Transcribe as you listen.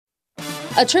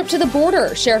A trip to the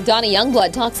border. Sheriff Donnie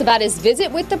Youngblood talks about his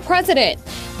visit with the president.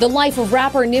 The life of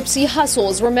rapper Nipsey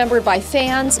Hussle is remembered by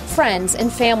fans, friends,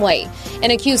 and family.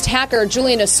 An accused hacker,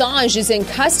 Julian Assange, is in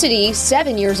custody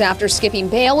 7 years after skipping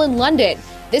bail in London.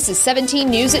 This is 17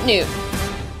 News at noon.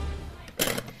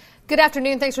 Good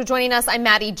afternoon. Thanks for joining us. I'm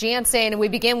Maddie Jansen, and we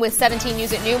begin with 17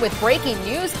 News at noon with breaking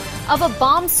news of a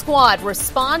bomb squad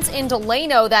response in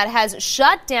Delano that has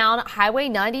shut down Highway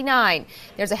 99.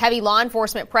 There's a heavy law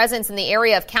enforcement presence in the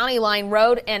area of County Line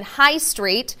Road and High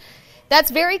Street. That's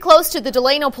very close to the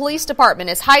Delano Police Department,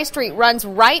 as High Street runs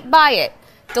right by it.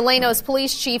 Delano's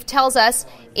police chief tells us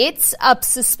it's a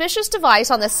suspicious device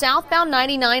on the southbound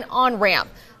 99 on-ramp.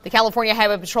 The California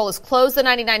Highway Patrol has closed the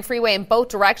 99 freeway in both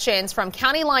directions from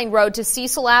County Line Road to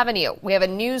Cecil Avenue. We have a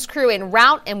news crew en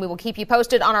route, and we will keep you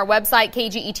posted on our website,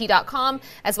 KGET.com,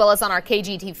 as well as on our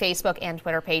KGET Facebook and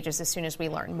Twitter pages as soon as we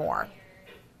learn more.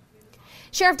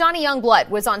 Sheriff Donnie Youngblood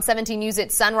was on 17 News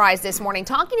at Sunrise this morning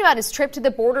talking about his trip to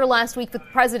the border last week with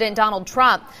President Donald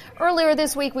Trump. Earlier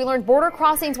this week, we learned border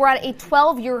crossings were at a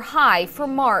 12-year high for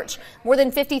March. More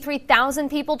than 53,000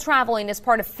 people traveling as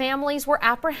part of families were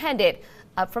apprehended,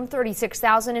 up from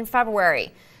 36,000 in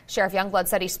February. Sheriff Youngblood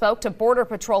said he spoke to Border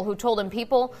Patrol, who told him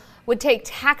people would take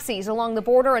taxis along the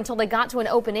border until they got to an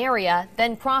open area,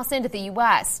 then cross into the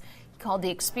U.S. He called the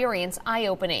experience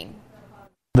eye-opening.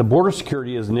 The border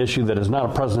security is an issue that is not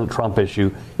a President Trump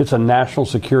issue. It's a national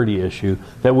security issue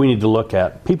that we need to look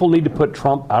at. People need to put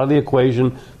Trump out of the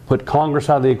equation, put Congress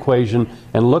out of the equation,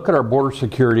 and look at our border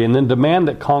security, and then demand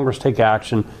that Congress take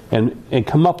action and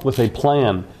come up with a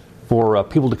plan for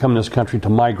people to come in this country to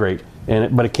migrate,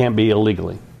 but it can't be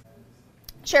illegally.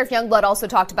 Sheriff Youngblood also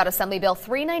talked about Assembly Bill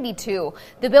 392.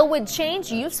 The bill would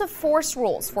change use of force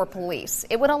rules for police.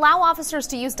 It would allow officers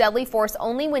to use deadly force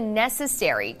only when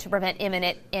necessary to prevent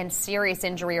imminent and serious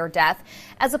injury or death,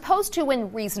 as opposed to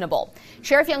when reasonable.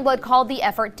 Sheriff Youngblood called the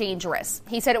effort dangerous.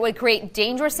 He said it would create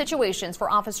dangerous situations for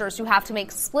officers who have to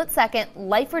make split-second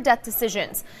life or death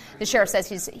decisions. The sheriff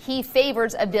says he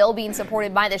favors a bill being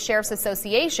supported by the Sheriff's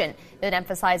Association that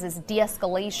emphasizes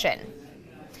de-escalation.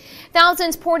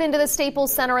 Thousands poured into the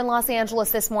Staples Center in Los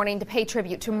Angeles this morning to pay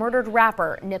tribute to murdered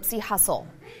rapper Nipsey Hussle.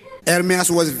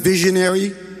 Hermes was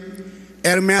visionary.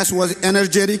 Hermes was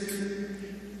energetic.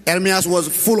 Hermes was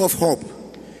full of hope.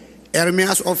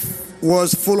 Hermes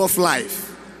was full of life.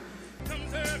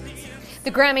 The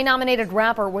Grammy-nominated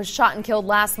rapper was shot and killed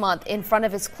last month in front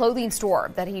of his clothing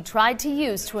store that he tried to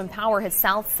use to empower his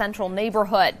South Central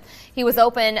neighborhood. He was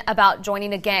open about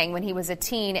joining a gang when he was a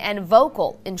teen and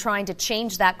vocal in trying to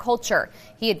change that culture.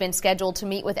 He had been scheduled to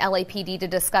meet with LAPD to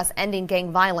discuss ending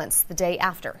gang violence the day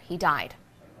after he died.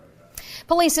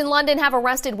 Police in London have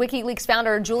arrested WikiLeaks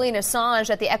founder Julian Assange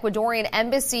at the Ecuadorian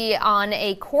embassy on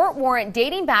a court warrant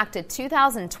dating back to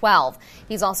 2012.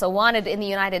 He's also wanted in the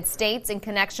United States in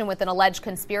connection with an alleged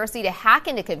conspiracy to hack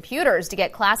into computers to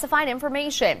get classified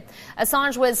information.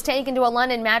 Assange was taken to a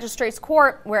London magistrate's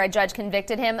court where a judge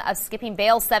convicted him of skipping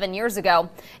bail 7 years ago.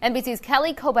 NBC's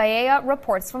Kelly Kobayea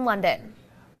reports from London.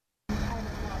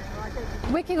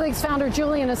 WikiLeaks founder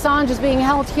Julian Assange is being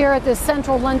held here at the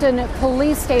central London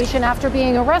police station after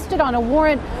being arrested on a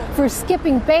warrant for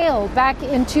skipping bail back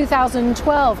in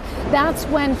 2012. That's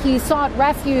when he sought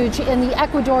refuge in the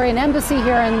Ecuadorian embassy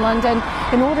here in London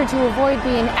in order to avoid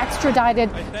being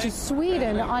extradited to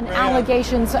Sweden on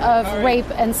allegations of rape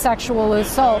and sexual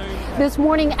assault. This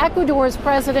morning, Ecuador's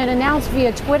president announced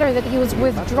via Twitter that he was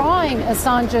withdrawing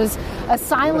Assange's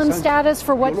asylum status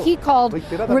for what he called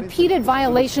repeated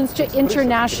violations to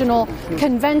international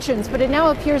conventions. But it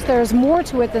now appears there's more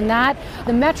to it than that.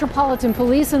 The Metropolitan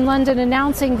Police in London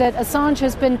announcing that Assange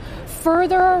has been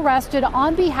further arrested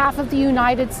on behalf of the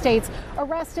United States,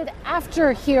 arrested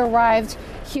after he arrived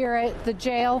here at the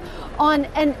jail on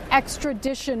an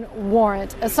extradition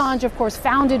warrant. Assange, of course,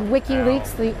 founded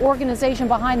WikiLeaks, the organization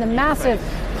behind the massive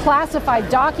classified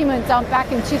document dump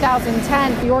back in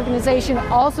 2010. The organization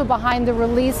also behind the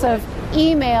release of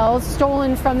emails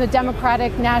stolen from the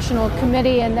Democratic National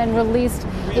Committee and then released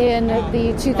in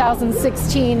the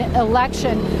 2016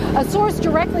 election. A source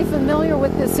directly familiar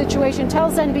with this situation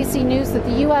tells NBC News that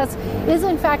the U.S. is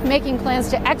in fact making plans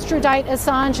to extradite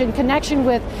Assange in connection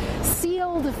with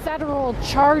sealed federal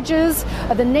charges.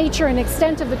 The nature and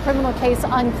extent of the criminal case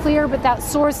unclear, but that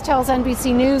source tells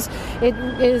NBC News it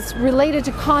is related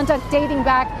to conduct dating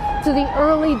back to the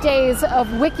early days of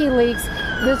WikiLeaks.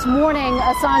 This morning,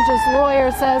 Assange's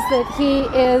lawyer says that he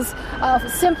is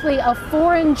simply a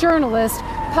foreign journalist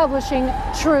publishing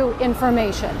true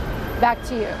information. Back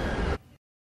to you.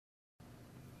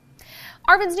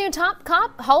 Arvin's new top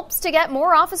cop hopes to get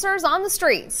more officers on the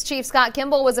streets. Chief Scott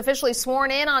Kimball was officially sworn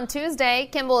in on Tuesday.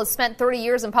 Kimball has spent 30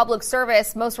 years in public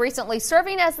service, most recently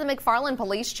serving as the McFarland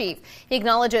police chief. He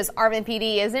acknowledges Arvin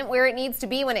PD isn't where it needs to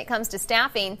be when it comes to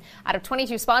staffing. Out of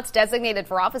 22 spots designated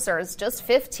for officers, just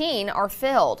 15 are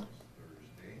filled.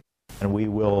 And we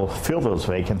will fill those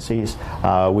vacancies.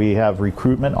 We have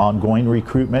recruitment, ongoing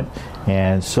recruitment,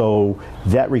 and so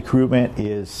that recruitment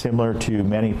is similar to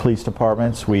many police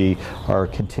departments. We are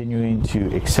continuing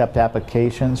to accept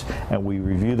applications, and we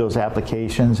review those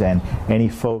applications, and any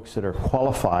folks that are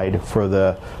qualified for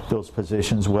those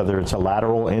positions, whether it's a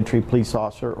lateral entry police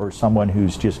officer or someone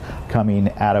who's just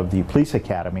coming out of the police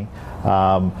academy,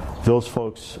 those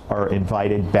folks are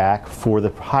invited back for the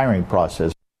hiring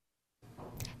process.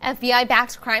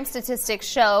 FBI-backed crime statistics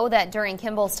show that during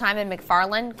Kimball's time in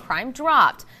McFarland, crime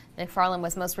dropped. McFarland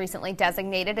was most recently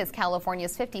designated as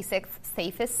California's 56th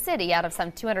safest city out of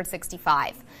some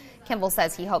 265. Kimball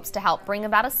says he hopes to help bring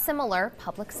about a similar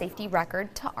public safety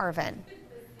record to Arvin.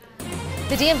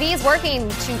 The DMV is working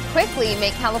to quickly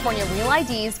make California Real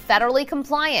IDs federally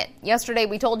compliant. Yesterday,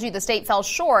 we told you the state fell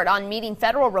short on meeting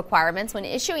federal requirements when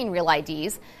issuing Real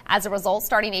IDs. As a result,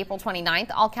 starting April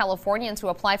 29th, all Californians who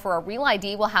apply for a Real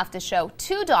ID will have to show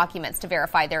 2 documents to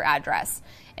verify their address.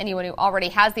 Anyone who already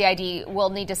has the ID will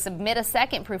need to submit a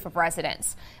second proof of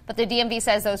residence. But the DMV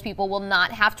says those people will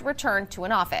not have to return to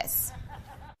an office.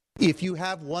 If you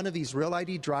have one of these Real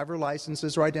ID driver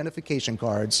licenses or identification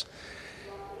cards,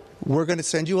 we're going to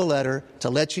send you a letter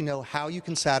to let you know how you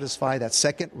can satisfy that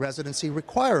second residency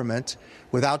requirement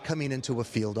without coming into a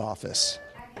field office.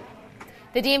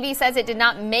 The DMV says it did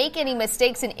not make any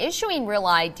mistakes in issuing Real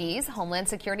IDs. Homeland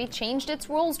Security changed its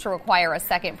rules to require a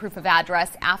second proof of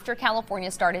address after California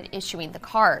started issuing the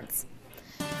cards.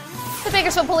 The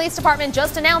Bakersfield Police Department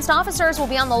just announced officers will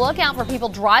be on the lookout for people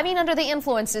driving under the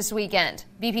influence this weekend.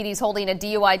 BPD is holding a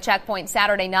DUI checkpoint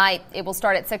Saturday night. It will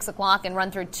start at 6 o'clock and run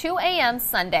through 2 a.m.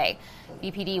 Sunday.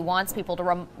 BPD wants people to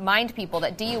remind people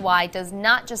that DUI does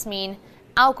not just mean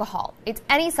alcohol. It's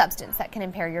any substance that can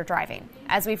impair your driving.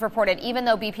 As we've reported, even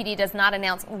though BPD does not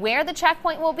announce where the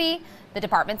checkpoint will be, the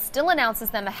department still announces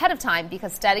them ahead of time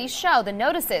because studies show the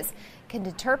notices can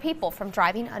deter people from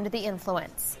driving under the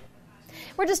influence.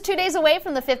 We're just 2 days away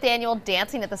from the 5th annual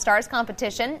Dancing at the Stars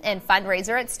competition and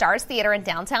fundraiser at Stars Theater in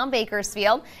downtown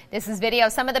Bakersfield. This is video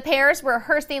of some of the pairs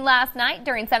rehearsing last night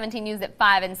during 17 News at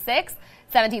 5 and 6.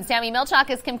 17 Sammy Milchok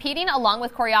is competing along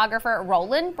with choreographer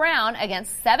Roland Brown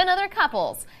against 7 other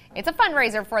couples. It's a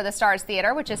fundraiser for the Stars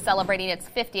Theater, which is celebrating its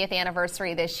 50th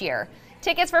anniversary this year.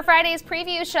 Tickets for Friday's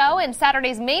preview show and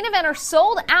Saturday's main event are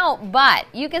sold out, but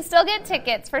you can still get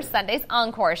tickets for Sunday's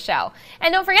encore show.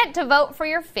 And don't forget to vote for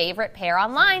your favorite pair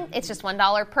online. It's just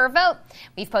 $1 per vote.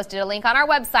 We've posted a link on our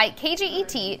website,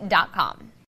 KGET.com.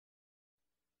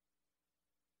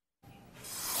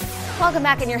 Welcome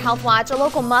back in your Health Watch. A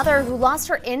local mother who lost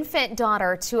her infant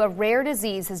daughter to a rare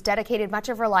disease has dedicated much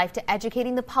of her life to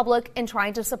educating the public and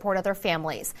trying to support other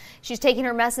families. She's taking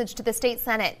her message to the state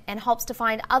Senate and hopes to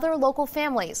find other local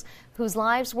families whose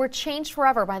lives were changed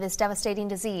forever by this devastating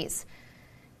disease.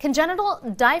 Congenital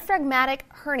diaphragmatic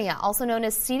hernia, also known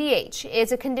as CDH,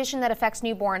 is a condition that affects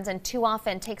newborns and too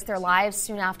often takes their lives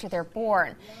soon after they're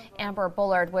born. Amber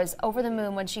Bullard was over the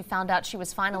moon when she found out she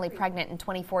was finally pregnant in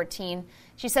 2014.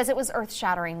 She says it was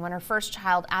earth-shattering when her first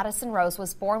child, Addison Rose,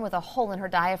 was born with a hole in her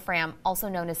diaphragm, also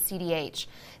known as CDH.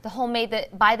 The hole made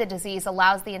by the disease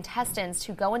allows the intestines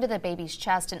to go into the baby's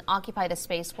chest and occupy the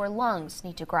space where lungs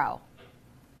need to grow.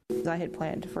 I had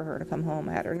planned for her to come home.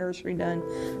 I had her nursery done.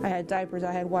 I had diapers,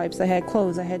 I had wipes, I had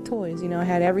clothes, I had toys. I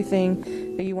had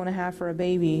everything that you want to have for a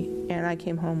baby, and I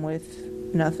came home with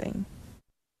nothing.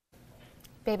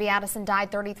 Baby Addison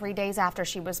died 33 days after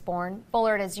she was born.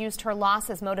 Bullard has used her loss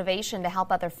as motivation to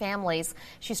help other families.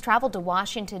 She's traveled to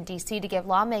Washington, D.C. to give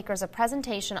lawmakers a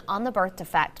presentation on the birth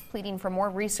defect, pleading for more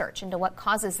research into what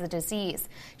causes the disease.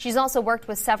 She's also worked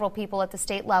with several people at the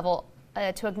state level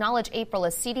to acknowledge April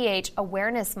as CDH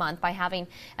Awareness Month by having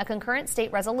a concurrent state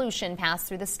resolution passed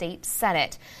through the state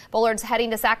Senate. Bullard's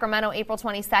heading to Sacramento April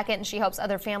 22nd, and she hopes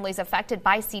other families affected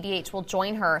by CDH will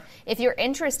join her. If you're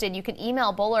interested, you can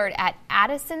email Bullard at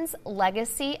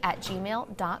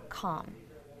addisonslegacy@gmail.com.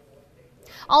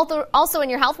 Also in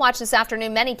your Health Watch this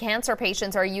afternoon, many cancer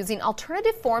patients are using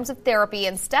alternative forms of therapy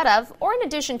instead of or in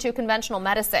addition to conventional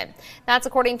medicine. That's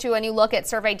according to a new look at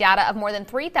survey data of more than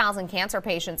 3,000 cancer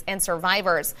patients and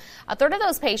survivors. A third of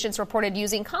those patients reported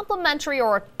using complementary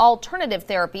or alternative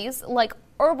therapies like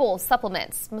herbal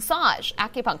supplements, massage,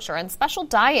 acupuncture, and special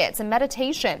diets and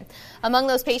meditation. Among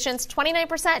those patients,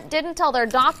 29% didn't tell their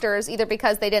doctors either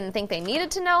because they didn't think they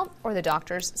needed to know or the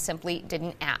doctors simply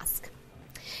didn't ask.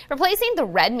 Replacing the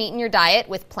red meat in your diet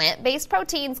with plant-based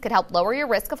proteins could help lower your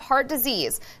risk of heart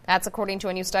disease. That's according to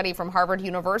a new study from Harvard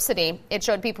University. It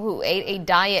showed people who ate a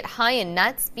diet high in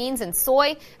nuts, beans, and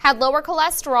soy had lower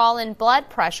cholesterol and blood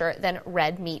pressure than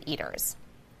red meat eaters.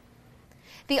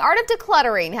 The art of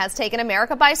decluttering has taken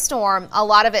America by storm, a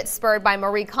lot of it spurred by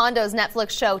Marie Kondo's Netflix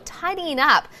show Tidying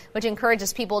Up, which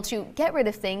encourages people to get rid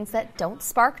of things that don't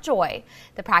spark joy.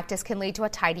 The practice can lead to a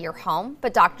tidier home,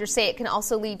 but doctors say it can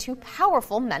also lead to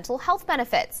powerful mental health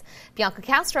benefits. Bianca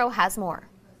Castro has more.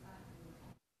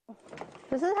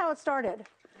 This is how it started.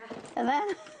 And then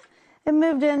it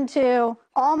moved into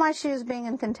all my shoes being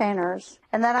in containers.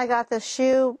 And then I got this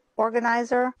shoe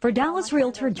organizer. For Dallas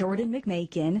realtor Jordan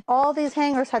McMakin, all these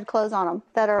hangers had clothes on them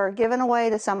that are given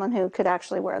away to someone who could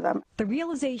actually wear them. The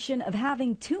realization of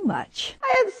having too much.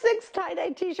 I had 6 tie-dye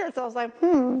t-shirts. I was like,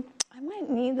 I might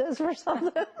need this for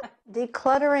something.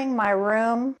 Decluttering my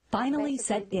room finally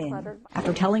set in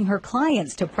after telling her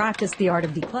clients to practice the art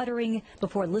of decluttering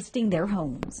before listing their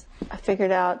homes. I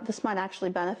figured out this might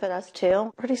actually benefit us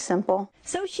too. Pretty simple.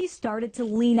 So she started to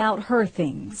lean out her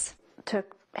things.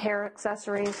 Took hair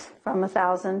accessories from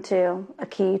 1,000 to a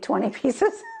key, 20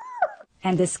 pieces.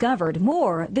 And discovered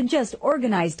more than just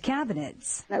organized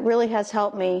cabinets. It really has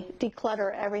helped me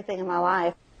declutter everything in my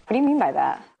life. What do you mean by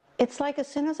that? It's like as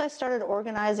soon as I started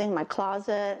organizing my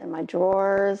closet and my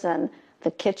drawers and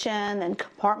the kitchen and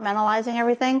compartmentalizing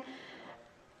everything,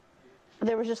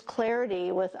 there was just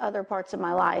clarity with other parts of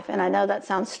my life. And I know that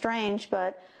sounds strange,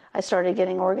 but I started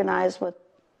getting organized with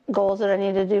goals that I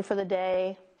needed to do for the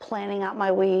day, planning out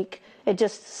my week. It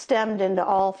just stemmed into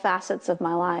all facets of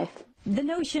my life. The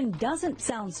notion doesn't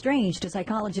sound strange to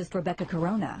psychologist Rebecca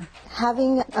Corona.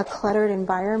 Having a cluttered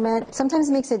environment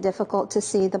sometimes makes it difficult to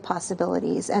see the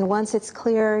possibilities. And once it's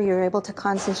clear, you're able to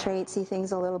concentrate, see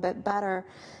things a little bit better.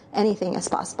 Anything is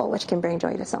possible, which can bring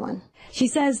joy to someone. She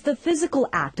says the physical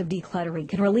act of decluttering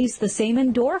can release the same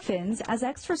endorphins as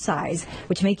exercise,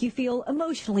 which make you feel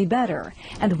emotionally better.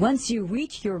 And once you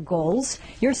reach your goals,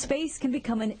 your space can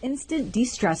become an instant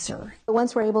de-stressor.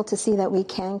 Once we're able to see that we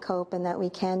can cope and that we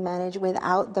can manage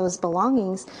without those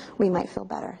belongings, we might feel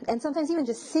better. And sometimes even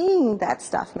just seeing that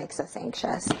stuff makes us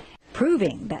anxious.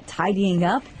 Proving that tidying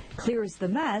up clears the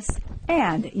mess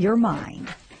and your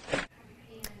mind.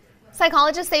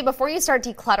 Psychologists say before you start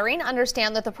decluttering,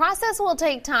 understand that the process will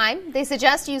take time. They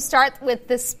suggest you start with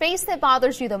the space that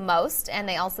bothers you the most, and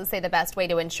they also say the best way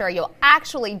to ensure you'll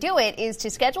actually do it is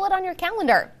to schedule it on your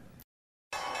calendar.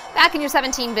 Back in your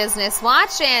 17 Business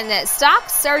Watch, and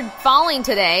stocks are falling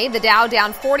today. The Dow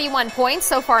down 41 points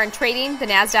so far in trading. The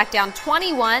NASDAQ down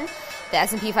 21. The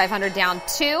S&P 500 down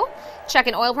 2.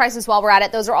 Checking oil prices while we're at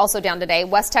it. Those are also down today.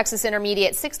 West Texas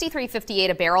Intermediate,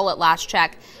 $63.58 a barrel at last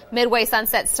check. Midway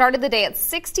Sunset started the day at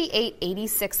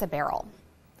 $68.86 a barrel.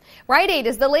 Rite Aid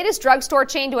is the latest drugstore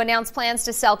chain to announce plans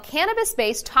to sell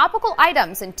cannabis-based topical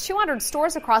items in 200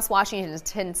 stores across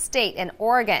Washington State and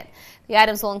Oregon. The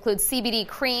items will include CBD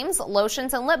creams,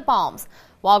 lotions, and lip balms.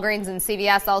 Walgreens and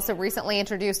CVS also recently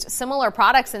introduced similar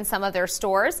products in some of their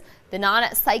stores. The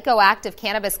non-psychoactive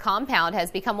cannabis compound has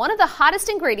become one of the hottest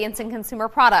ingredients in consumer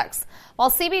products.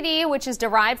 While CBD, which is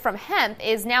derived from hemp,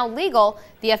 is now legal,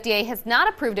 the FDA has not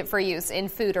approved it for use in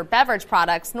food or beverage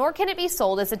products, nor can it be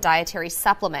sold as a dietary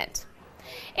supplement.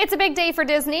 It's a big day for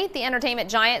Disney. The entertainment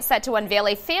giant set to unveil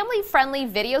a family-friendly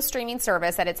video streaming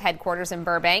service at its headquarters in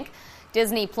Burbank.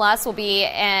 Disney Plus will be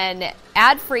an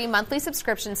ad-free monthly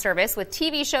subscription service with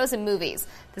TV shows and movies.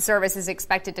 The service is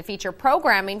expected to feature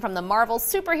programming from the Marvel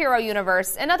superhero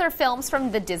universe and other films from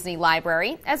the Disney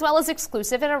library, as well as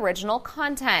exclusive and original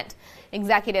content.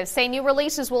 Executives say new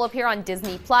releases will appear on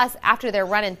Disney Plus after their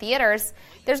run in theaters.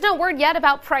 There's no word yet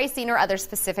about pricing or other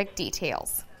specific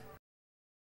details.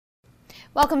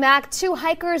 Welcome back. 2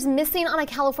 hikers missing on a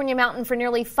California mountain for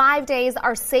nearly 5 days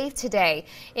are safe today.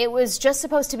 It was just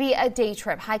supposed to be a day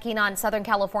trip hiking on Southern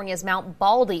California's Mount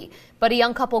Baldy, but a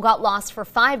young couple got lost for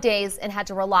 5 days and had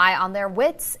to rely on their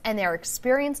wits and their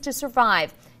experience to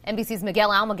survive. NBC's Miguel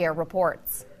Almaguer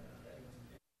reports.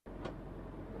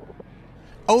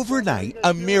 Overnight,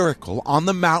 a miracle on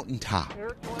the mountaintop.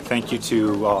 Thank you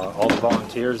to all the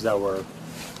volunteers that were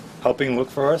helping look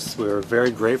for us. We were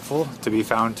very grateful to be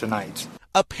found tonight.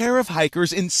 A pair of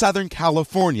hikers in Southern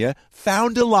California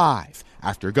found alive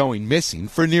after going missing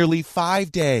for nearly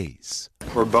 5 days.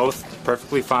 We're both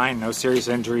perfectly fine, no serious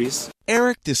injuries.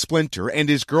 Eric DeSplinter and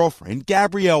his girlfriend,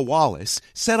 Gabrielle Wallace,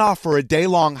 set off for a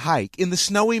day-long hike in the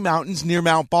snowy mountains near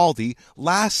Mount Baldy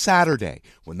last Saturday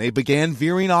when they began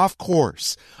veering off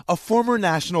course. A former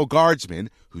National Guardsman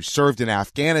who served in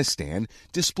Afghanistan,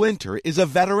 DeSplinter is a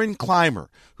veteran climber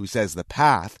who says the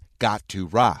path got too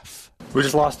rough. We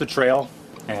just lost the trail.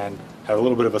 and had a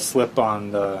little bit of a slip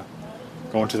on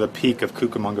going to the peak of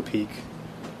Cucamonga Peak,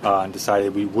 and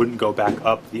decided we wouldn't go back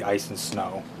up the ice and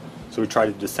snow. So we tried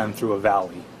to descend through a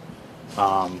valley,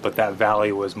 but that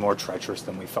valley was more treacherous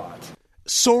than we thought.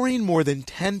 Soaring more than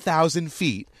 10,000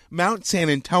 feet, Mount San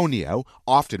Antonio,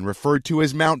 often referred to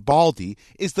as Mount Baldy,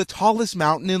 is the tallest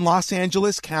mountain in Los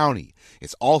Angeles County.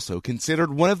 It's also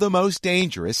considered one of the most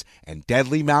dangerous and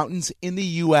deadly mountains in the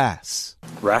U.S.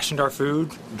 Rationed our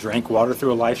food, drank water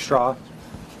through a life straw,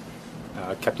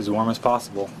 kept as warm as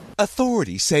possible.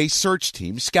 Authorities say search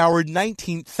teams scoured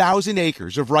 19,000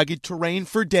 acres of rugged terrain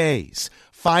for days.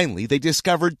 Finally, they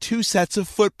discovered 2 sets of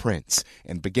footprints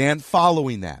and began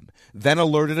following them, then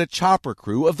alerted a chopper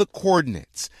crew of the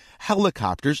coordinates.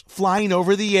 Helicopters flying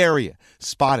over the area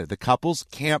spotted the couple's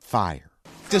campfire.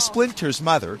 DeSplinter's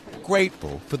mother,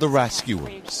 grateful for the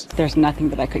rescuers. There's nothing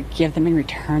that I could give them in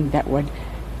return that would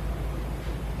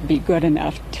be good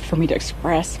enough for me to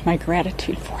express my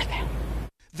gratitude for them.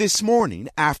 This morning,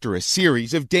 after a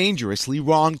series of dangerously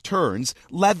wrong turns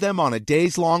led them on a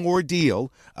days-long ordeal,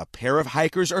 a pair of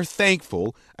hikers are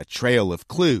thankful a trail of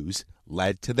clues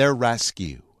led to their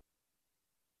rescue.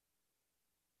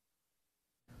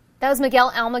 That was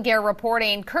Miguel Almaguer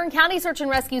reporting. Kern County Search and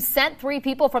Rescue sent 3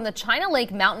 people from the China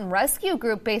Lake Mountain Rescue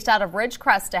Group based out of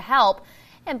Ridgecrest to help.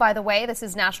 And by the way, this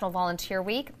is National Volunteer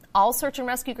Week. All search and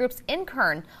rescue groups in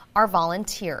Kern are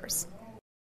volunteers.